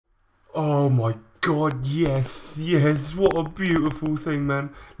Oh my god, yes, yes, what a beautiful thing,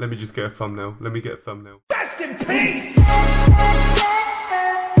 man. Let me just get a thumbnail. Let me get a thumbnail. Rest in peace!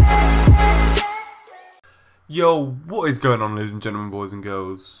 Yo, what is going on, ladies and gentlemen, boys and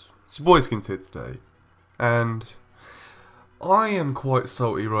girls? It's your boy Skins here today, and I am quite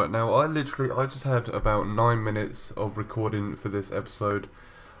salty right now. I just had about 9 minutes of recording for this episode.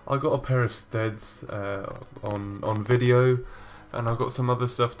 I got a pair of steads on video, and I got some other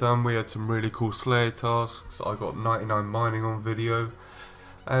stuff done. We had some really cool Slayer tasks. I got 99 mining on video,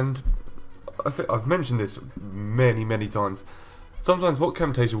 and I think I've mentioned this many times. Sometimes what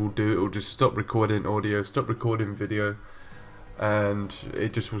Camtasia will do, it will just stop recording audio, stop recording video, and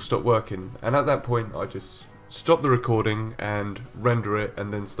it just will stop working. And at that point, I just stop the recording and render it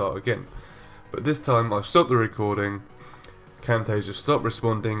and then start again. But this time, I stopped the recording, Camtasia stopped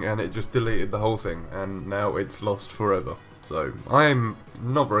responding, and it just deleted the whole thing, and now it's lost forever. So I'm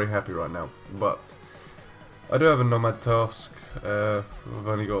not very happy right now, but I do have a nomad task. I've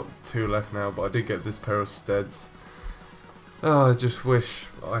only got 2 left now, but I did get this pair of steads. Oh, I just wish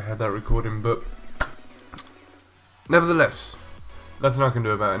I had that recording, but nevertheless, nothing I can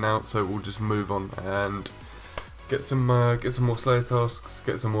do about it now. So we'll just move on and get some more Slayer tasks,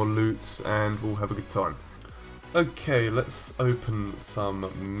 get some more loots, and we'll have a good time. Okay, let's open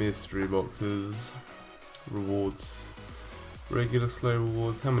some mystery boxes. Rewards. Regular Slayer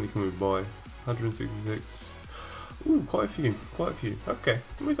rewards. How many can we buy? 166. Ooh, quite a few. Quite a few. Okay,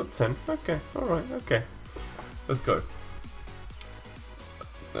 we got 10. Okay, alright, okay. Let's go.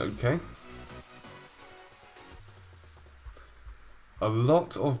 Okay. A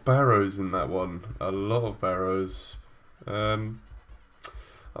lot of barrows in that one. A lot of barrows.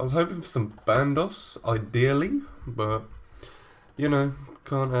 I was hoping for some bandos, ideally, but you know,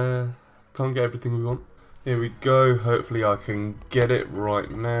 can't get everything we want. Here we go. Hopefully, I can get it right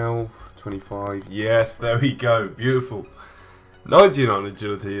now. 25. Yes, there we go. Beautiful. 99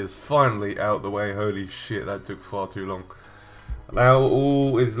 agility is finally out the way. Holy shit, that took far too long. Now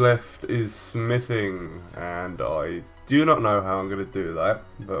all is left is smithing, and I do not know how I'm going to do that,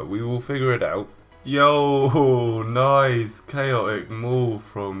 but we will figure it out. Yo, nice chaotic maul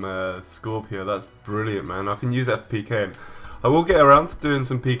from Scorpio. That's brilliant, man. I can use that for PKing. I will get around to doing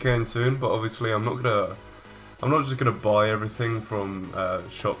some PKing soon, but obviously I'm not just gonna buy everything from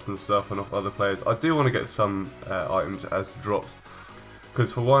shops and stuff and off other players. I do want to get some items as drops,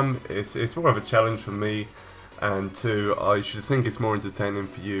 because for one, it's more of a challenge for me. And 2, I should think it's more entertaining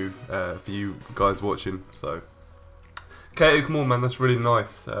for you guys watching. So, chaotic maul, man, that's really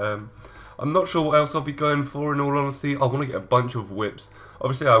nice. I'm not sure what else I'll be going for, in all honesty. I want to get a bunch of whips.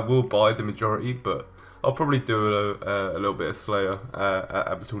 Obviously, I will buy the majority, but I'll probably do a little bit of Slayer at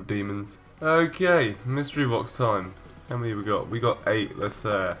Abyssal Demons. Okay, mystery box time. How many we got? We got 8. Let's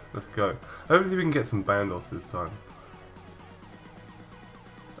go. Hopefully, we can get some bandos this time.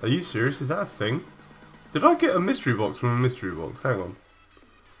 Are you serious? Is that a thing? Did I get a mystery box from a mystery box? Hang on.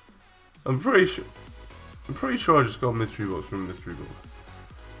 I'm pretty sure I just got a mystery box from a mystery box.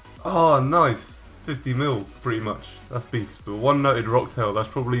 Oh, nice. 50 mil, pretty much. That's beast. But 1 noted rocktail, that's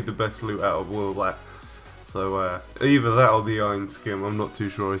probably the best loot out of all of that. So either that or the iron skim. I'm not too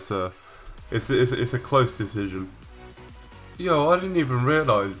sure. It's a close decision. Yo, I didn't even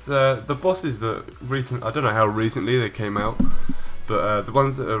realise the bosses that I don't know how recently they came out. But the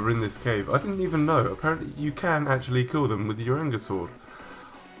ones that are in this cave, I didn't even know. Apparently you can actually kill them with your anger sword.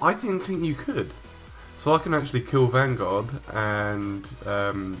 I didn't think you could. So I can actually kill Vanguard and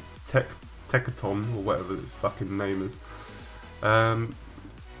Tekaton, or whatever his fucking name is,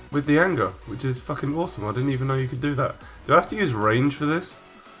 with the anger, which is fucking awesome. I didn't even know you could do that. Do I have to use range for this?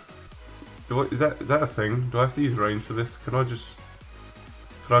 Is that a thing? Do I have to use range for this? Can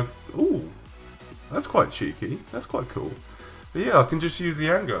I... Ooh, that's quite cheeky. That's quite cool. But yeah, I can just use the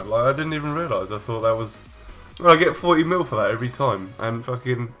anger. Like, I didn't even realise. I thought that was... Well, I get 40 mil for that every time. And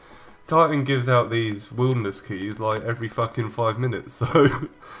fucking Titan gives out these wilderness keys like every fucking 5 minutes. So,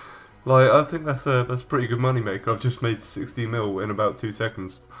 like, I think that's a pretty good money maker. I've just made 60 mil in about 2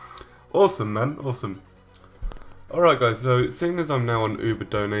 seconds. Awesome, man. Awesome. Alright guys, so seeing as I'm now an Uber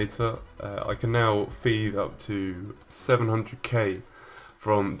donator, I can now feed up to 700k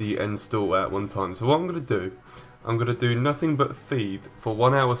from the end stall at one time. So what I'm going to do, I'm going to do nothing but feed for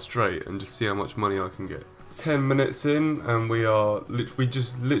 1 hour straight and just see how much money I can get. 10 minutes in and we literally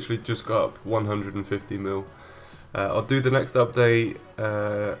just got up 150 mil. I'll do the next update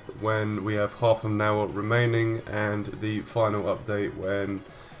when we have half an hour remaining, and the final update when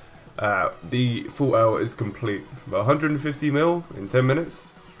the full hour is complete. But 150 mil in 10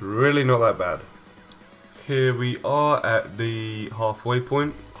 minutes, really not that bad. Here we are at the halfway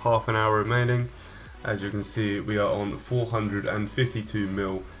point, half an hour remaining. As you can see, we are on 452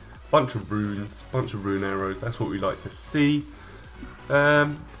 mil. Bunch of runes, bunch of rune arrows. That's what we like to see.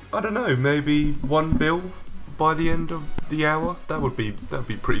 I don't know, maybe 1 bill by the end of the hour. That'd be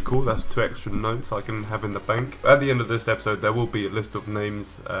pretty cool. That's 2 extra notes I can have in the bank. At the end of this episode, there will be a list of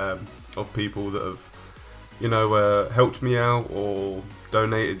names of people that have, you know, helped me out or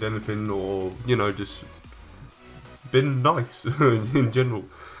donated anything, or, you know, just been nice in general.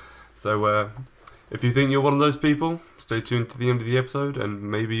 So if you think you're one of those people, stay tuned to the end of the episode and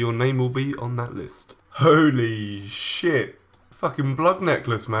maybe your name will be on that list. Holy shit. Fucking blood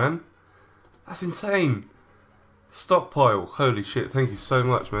necklace, man. That's insane. Stockpile. Holy shit. Thank you so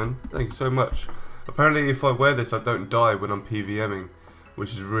much, man. Thank you so much. Apparently if I wear this I don't die when I'm PVMing,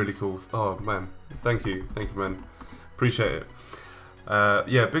 which is really cool. Oh man. Thank you. Thank you, man. Appreciate it.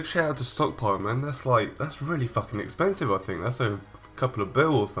 Yeah, big shout out to Stockpile, man. That's really fucking expensive. I think that's a couple of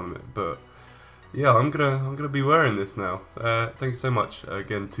bill or something. But yeah, I'm gonna be wearing this now. Thank you so much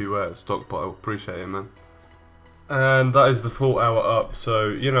again to Stockpile. Appreciate it, man. And that is the full hour up. So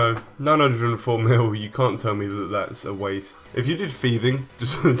you know, 904 mil. You can't tell me that that's a waste. If you did thieving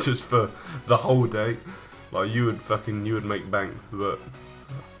just for the whole day, like you would make bank. But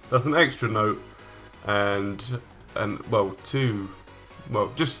that's an extra note, and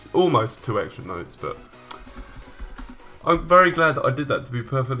well, just almost 2 extra notes, but I'm very glad that I did that, to be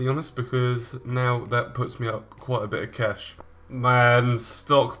perfectly honest, because now that puts me up quite a bit of cash. Man,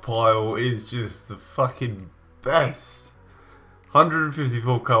 Stockpile is just the fucking best.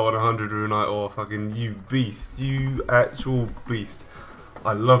 154 coal and 100 runite ore, fucking you beast, you actual beast.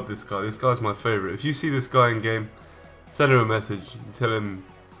 I love this guy. This guy's my favourite. If you see this guy in game, send him a message and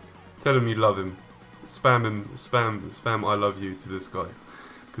tell him you love him. Spam him, spam I love you to this guy,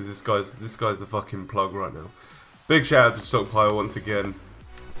 because this guy's the fucking plug right now. Big shout out to Stockpile once again.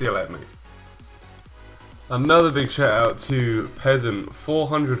 See you later, mate. Another big shout out to Peasant,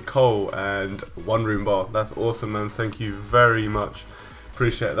 400 coal and 1 rune bar. That's awesome, man. Thank you very much.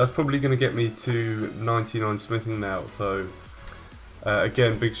 Appreciate it. That's probably going to get me to 99 smithing now. So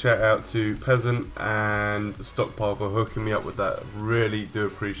again, big shout out to Peasant and Stockpile for hooking me up with that. Really do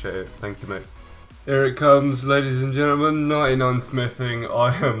appreciate it. Thank you, mate. Here it comes, ladies and gentlemen, 99 smithing.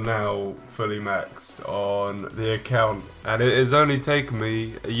 I am now fully maxed on the account, and it has only taken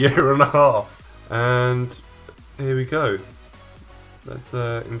me a year and a half. And here we go. Let's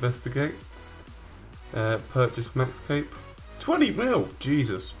investigate. Purchase max cape. 20 mil!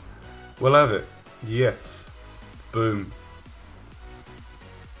 Jesus. We'll have it. Yes. Boom.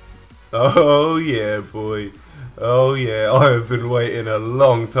 Oh yeah, boy. Oh yeah, I have been waiting a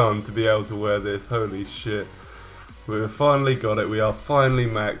long time to be able to wear this. Holy shit. We've finally got it. We are finally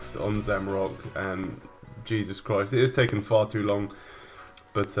maxed on Zamorak, and Jesus Christ, it has taken far too long.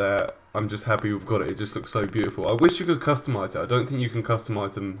 But I'm just happy we've got it. It just looks so beautiful. I wish you could customize it. I don't think you can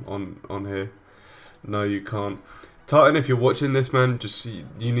customize them on here. No, you can't. Titan, if you're watching this, man, just you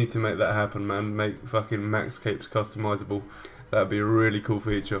need to make that happen, man. Make fucking max capes customizable. That'd be a really cool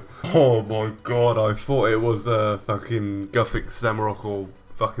feature. Oh my god, I thought it was fucking Gothic Zamorak or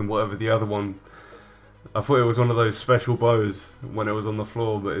fucking whatever the other one. I thought it was one of those special bows when it was on the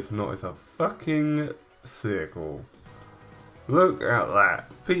floor, but it's not. It's a fucking circle. Look at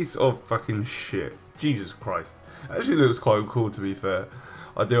that. Piece of fucking shit. Jesus Christ. Actually looks quite cool, to be fair.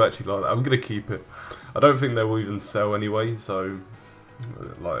 I do actually like that. I'm going to keep it. I don't think they will even sell anyway, so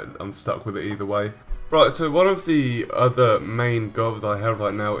like I'm stuck with it either way. Right, so one of the other main goals I have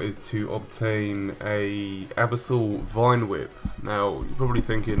right now is to obtain a Abyssal Vine Whip. Now, you're probably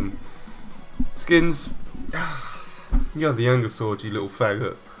thinking, Skins, you're the Anger Sword, you little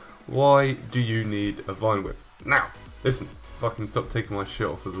faggot. Why do you need a Vine Whip? Now, listen, fucking stop taking my shit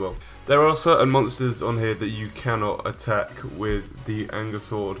off as well. There are certain monsters on here that you cannot attack with the Anger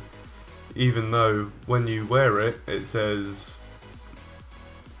Sword, even though when you wear it, it says...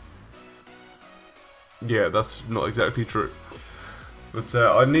 Yeah, that's not exactly true. But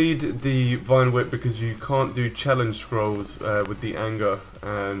I need the Vine Whip because you can't do challenge scrolls with the Anger,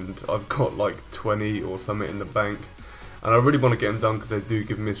 and I've got like 20 or something in the bank, and I really want to get them done because they do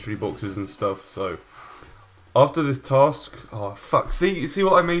give mystery boxes and stuff. So after this task, oh fuck, see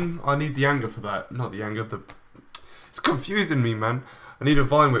what I mean? I need the Anger for that, not the Anger. It's confusing me, man. I need a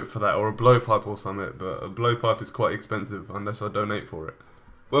Vine Whip for that, or a blowpipe or something, but a blowpipe is quite expensive unless I donate for it.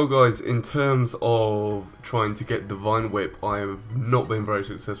 Well guys, in terms of trying to get the Vine Whip, I have not been very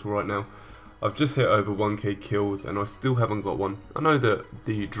successful right now. I've just hit over 1k kills and I still haven't got one. I know that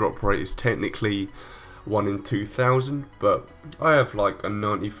the drop rate is technically 1 in 2,000, but I have like a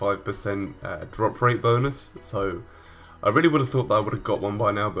 95% drop rate bonus, so I really would have thought that I would have got one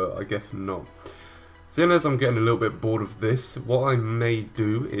by now, but I guess not. Seeing as I'm getting a little bit bored of this, what I may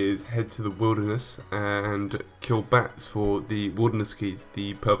do is head to the wilderness and kill bats for the wilderness keys,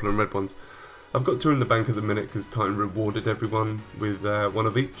 the purple and red ones. I've got 2 in the bank at the minute because Titan rewarded everyone with 1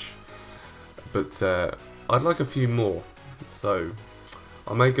 of each. But I'd like a few more, so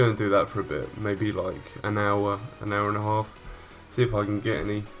I may go and do that for a bit, maybe like an hour and a half, see if I can get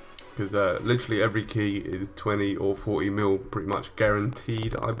any. Because literally every key is 20 or 40 mil, pretty much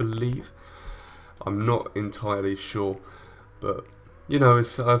guaranteed, I believe. I'm not entirely sure, but you know,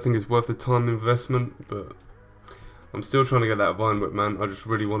 I think it's worth the time investment. But I'm still trying to get that vine whip, man. I just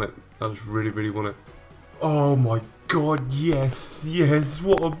really want it. I just really want it. Oh my god, yes, yes,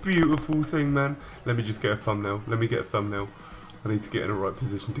 what a beautiful thing, man. Let me just get a thumbnail. Let me get a thumbnail. I need to get in the right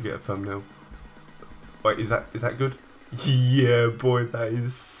position to get a thumbnail. Wait, is that good? Yeah, boy, that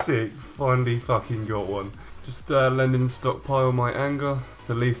is sick. Finally fucking got one. Just lending stockpile my anger. It's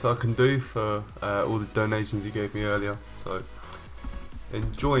the least I can do for all the donations you gave me earlier. So,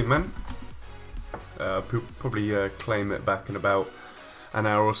 enjoy, man. Probably claim it back in about an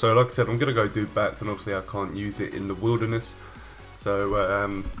hour or so. Like I said, I'm going to go do bats, and obviously I can't use it in the wilderness.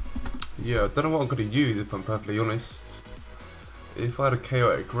 So, yeah, I don't know what I'm going to use, if I'm perfectly honest. If I had a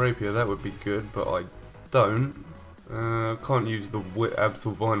chaotic rapier, that would be good, but I don't. I can't use the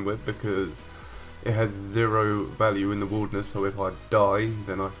Absol Vine Whip because it has 0 value in the wilderness, so if I die,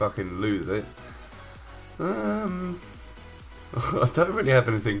 then I fucking lose it. I don't really have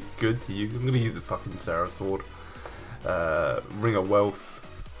anything good to use. I'm going to use a fucking Sarah Sword. Ring of Wealth.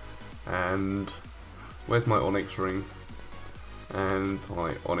 And where's my Onyx Ring? And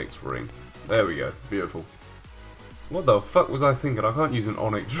my Onyx Ring. There we go. Beautiful. What the fuck was I thinking? I can't use an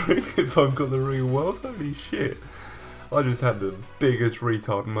Onyx Ring if I've got the Ring of Wealth? Holy shit. I just had the biggest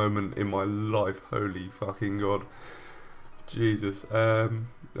retard moment in my life. Holy fucking god. Jesus.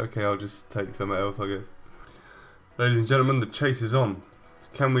 Okay, I'll just take something else, I guess. Ladies and gentlemen, the chase is on.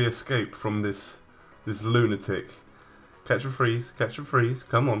 Can we escape from this lunatic? Catch a freeze, catch a freeze.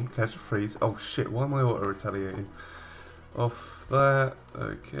 Come on, catch a freeze. Oh shit, why am I auto-retaliating? Off that.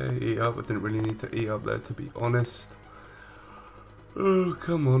 Okay, eat up. I didn't really need to eat up there, to be honest. Oh,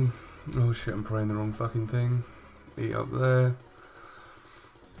 come on. Oh shit, I'm praying the wrong fucking thing. Eat up there.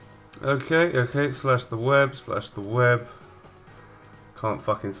 Okay, okay, slash the web, slash the web. Can't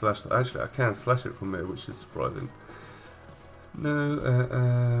fucking slash the, actually I can slash it from here, which is surprising.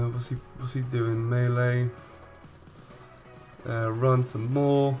 No, what's he doing? Melee. Run some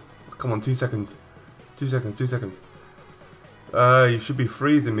more. Come on, 2 seconds. 2 seconds, 2 seconds. You should be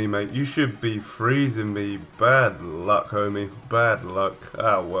freezing me, mate. You should be freezing me. Bad luck, homie. Bad luck.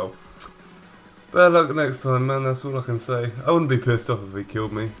 Ah, well. Bad luck next time, man. That's all I can say. I wouldn't be pissed off if he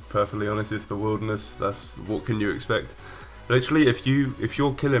killed me. Perfectly honest, it's the wilderness. That's what can you expect. Literally, if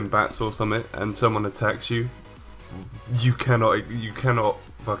you're killing bats or something and someone attacks you, you cannot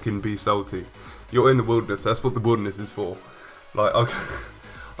fucking be salty. You're in the wilderness. That's what the wilderness is for. Like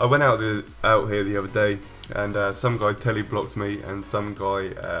I went out here the other day, and some guy telly-blocked me, and some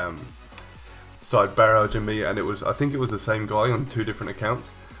guy started barraging me, and I think it was the same guy on 2 different accounts.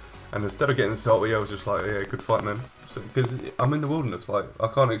 And instead of getting salty, I was just like, yeah, good fight, man. Because I'm in the wilderness, like I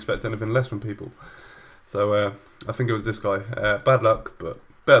can't expect anything less from people. So I think it was this guy. Bad luck, but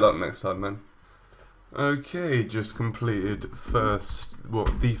better luck next time, man. Okay, just completed the first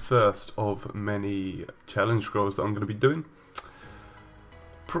of many challenge scrolls that I'm going to be doing.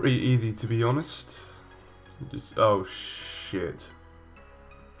 Pretty easy, to be honest. Just, oh shit.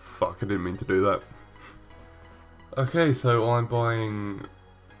 Fuck, I didn't mean to do that. Okay, so I'm buying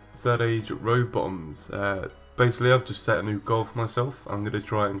 3rd Age road bottoms. Basically, I've just set a new goal for myself. I'm going to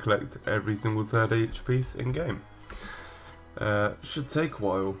try and collect every single 3rd Age piece in game. Should take a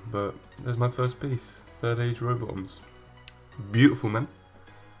while, but there's my first piece. 3rd Age road bottoms. Beautiful, man.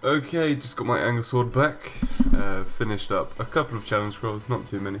 Okay, just got my anger sword back. Finished up a couple of challenge scrolls, not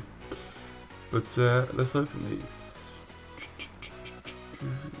too many. But let's open these.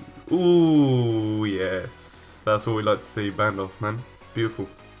 Ooh, yes. That's what we like to see, Bandos, man. Beautiful.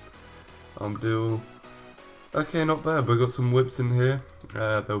 Okay, not bad. We've got some whips in here.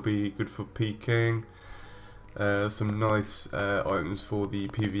 They'll be good for PKing. Some nice items for the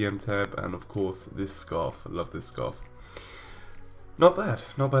PVM tab, and of course this scarf. I love this scarf. Not bad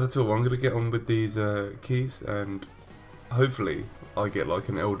at all. I'm going to get on with these keys, and hopefully I get like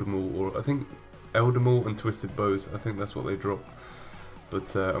an Eldermaul, or I think Eldermaul and Twisted Bows. I think that's what they drop,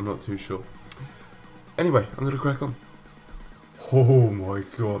 but I'm not too sure. Anyway, I'm going to crack on. Oh my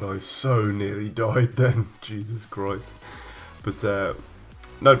god, I so nearly died then. Jesus Christ. But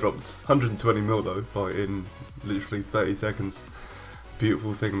No drops. 120 mil though, like in literally 30 seconds.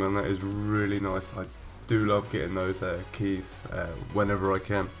 Beautiful thing, man. That is really nice. I do love getting those keys whenever I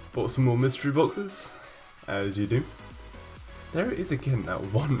can. Bought some more mystery boxes, as you do. There it is again, that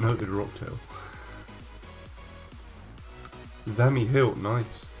one-noted rocktail. Zammy Hill,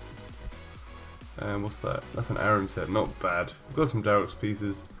 nice. What's that? That's an Aram set, not bad. I've got some Darrock's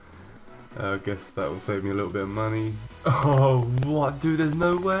pieces. I guess that will save me a little bit of money. Oh, what? Dude, there's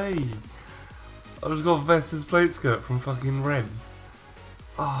no way. I just got Vesta's plate skirt from fucking Revs.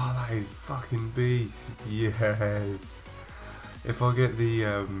 Oh, that is fucking beast. Yes. If I get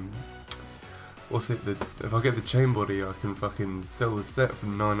the, if I get the chain body, I can fucking sell the set for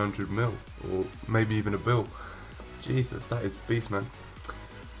 900 mil. Or maybe even a bill. Jesus, that is beast, man.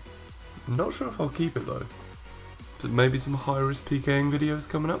 Not sure if I'll keep it though. So maybe some high-risk PKing videos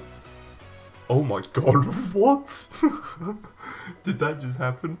coming up? Oh my god, what? Did that just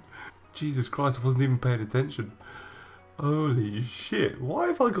happen? Jesus Christ, I wasn't even paying attention. Holy shit, why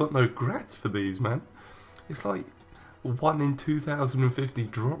have I got no grats for these, man? It's like 1 in 2050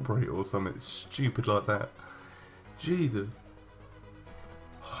 drop rate or something stupid like that. Jesus.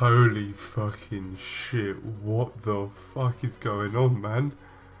 Holy fucking shit, what the fuck is going on, man?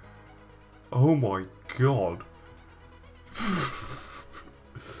 Oh my god.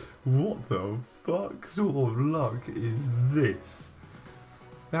 What the fuck sort of luck is this?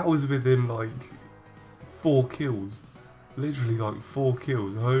 That was within like 4 kills. Literally like 4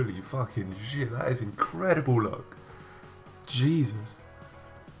 kills. Holy fucking shit, that is incredible luck. Jesus.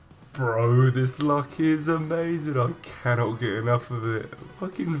 Bro, this luck is amazing. I cannot get enough of it.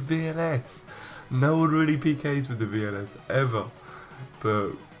 Fucking VLS. No one really PKs with the VLS ever.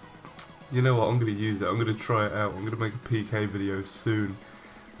 But you know what, I'm going to use it. I'm going to try it out. I'm going to make a PK video soon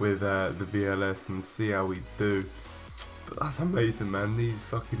with the VLS and see how we do. But that's amazing, man. These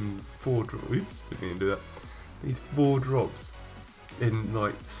fucking 4 drops. Oops, didn't mean to do that. These 4 drops in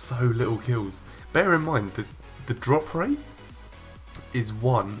like so little kills. Bear in mind that the drop rate is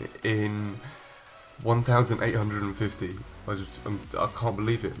 1 in 1,850. I can't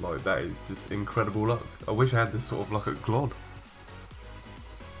believe it. Like, that is just incredible luck. I wish I had this sort of luck at Glod.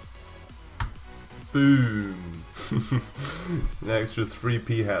 Boom! The extra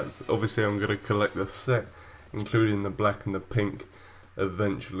 3p hats. Obviously I'm going to collect the set, including the black and the pink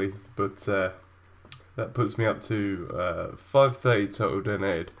eventually, but that puts me up to 530 total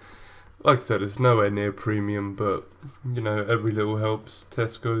donated. Like I said, it's nowhere near premium, but you know, every little helps.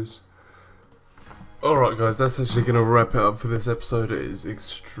 Tesco's. Alright guys, that's actually going to wrap it up for this episode. It is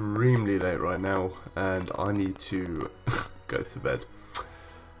extremely late right now and I need to go to bed.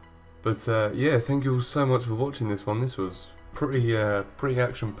 But yeah, thank you all so much for watching this one. This was pretty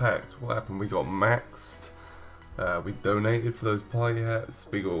action packed. What happened? We got maxed. We donated for those party hats.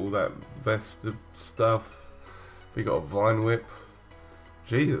 We got all that Vesta stuff. We got a Vine Whip.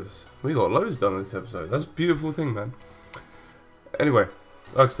 Jesus, we got loads done in this episode. That's a beautiful thing, man. Anyway,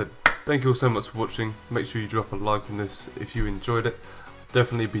 like I said, thank you all so much for watching. Make sure you drop a like on this if you enjoyed it.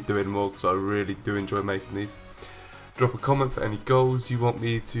 Definitely be doing more because I really do enjoy making these. Drop a comment for any goals you want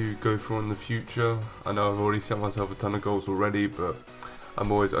me to go for in the future. I know I've already set myself a ton of goals already, but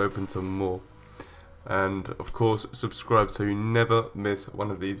I'm always open to more. And of course, subscribe so you never miss one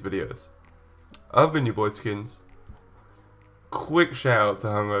of these videos. I've been your boy Skins. Quick shout out to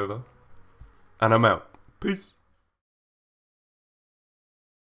Hungover. And I'm out. Peace.